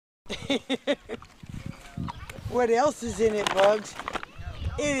What else is in it, Bugs?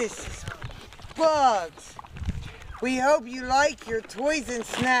 It is Bugs. We hope you like your toys and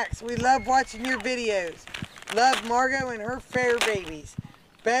snacks. We love watching your videos. Love Margo and her fair babies.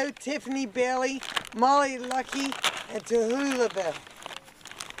 Bo, Tiffany, Bailey, Molly, Lucky, and Tahula Bell.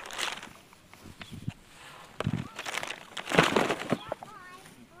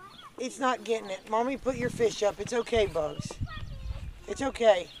 It's not getting it. Mommy, put your fish up. It's okay, Bugs. It's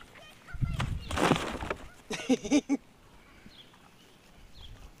okay.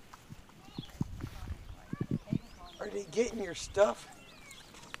 Are they getting your stuff?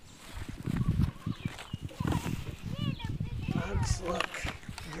 Bugs, look.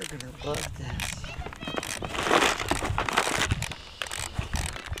 You're gonna love this.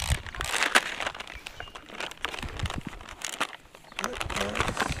 Look,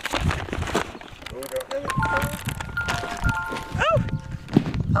 Bugs.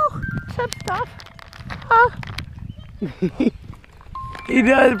 Oh, some stuff. Huh? He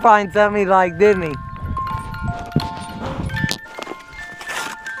does find something he likes, didn't he?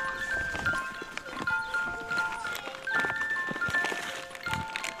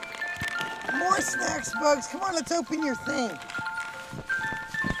 More snacks, Bugs. Come on, let's open your thing.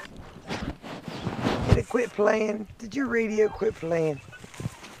 Did it quit playing? Did your radio quit playing?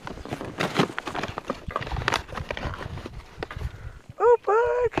 Oh,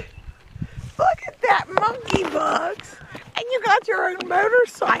 Bug. Look at that monkey, Bugs. And you got your own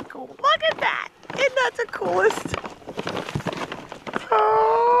motorcycle. Look at that. Isn't that the coolest?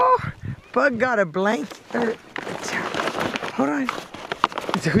 Oh, Bug got a blanket. Hold on.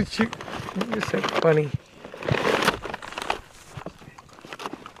 Don't you? You're so funny.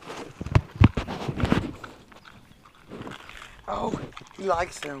 Oh, he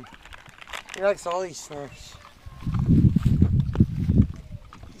likes them. He likes all these snacks.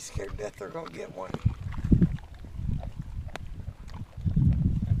 He's scared to death they're gonna get one.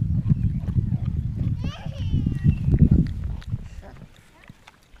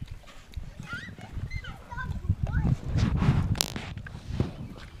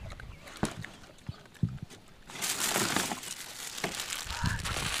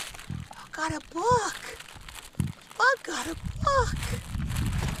 Got a book. Bug got a book.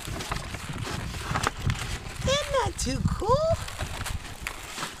 Isn't that too cool?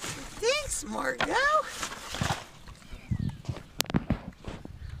 Thanks, Margo.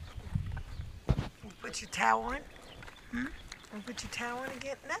 Put your towel on. Put your towel on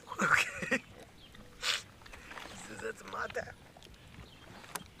again. No. Okay. That's my towel.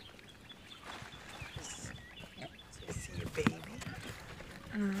 So see your baby.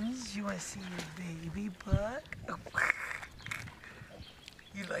 You want to see your baby, Bug? Oh.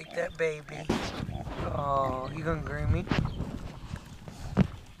 You like that baby? Oh, you gonna groom me?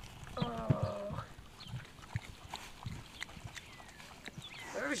 Oh.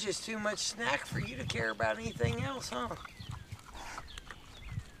 There was just too much snack for you to care about anything else, huh?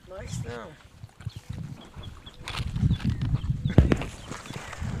 Nice them.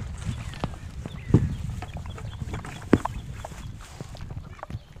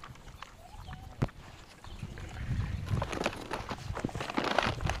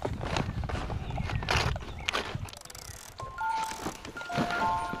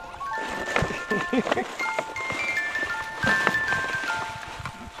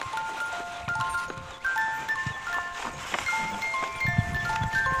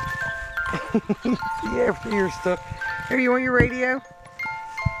 See after your stuff. Here, you want your radio?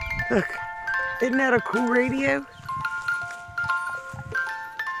 Look, isn't that a cool radio?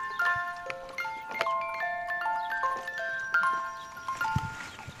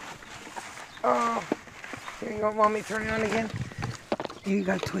 Oh, here, you want me to turn it on again? Here, you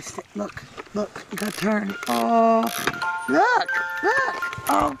gotta twist it. Look, look, you gotta turn. Oh, look, look.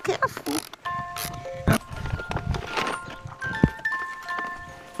 Oh, careful.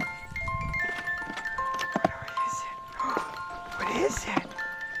 What is it?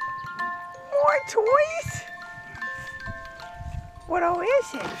 More toys? What all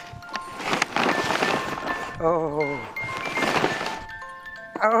is it? Oh.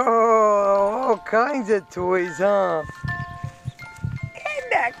 Oh, all kinds of toys, huh? Isn't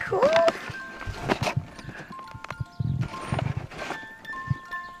that cool?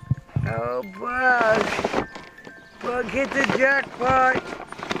 Oh, Bug. Bug hit the jackpot.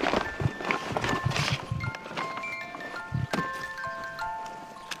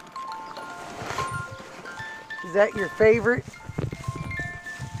 Is that your favorite?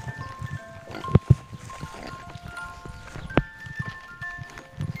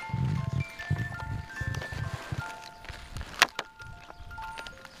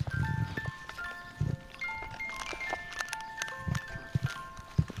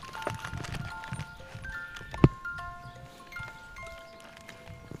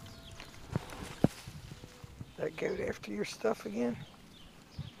 after your stuff again?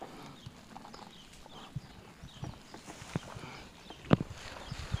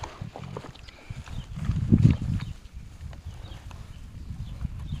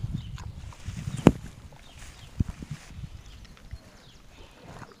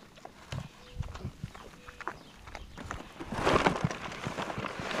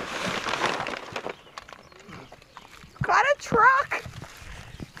 Got a truck!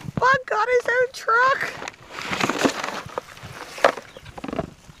 Bug got his own truck!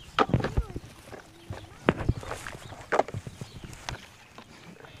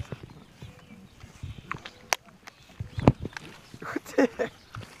 What the heck?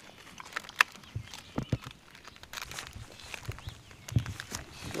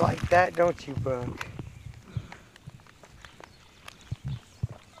 You like that, don't you, Bug?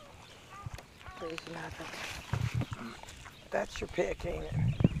 There's nothing. That's your pick, ain't it?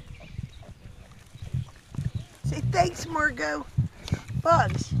 Say thanks, Margo.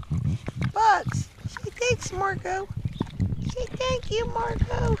 Bugs. Bugs. Say thanks, Margo. Say thank you,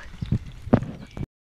 Margo.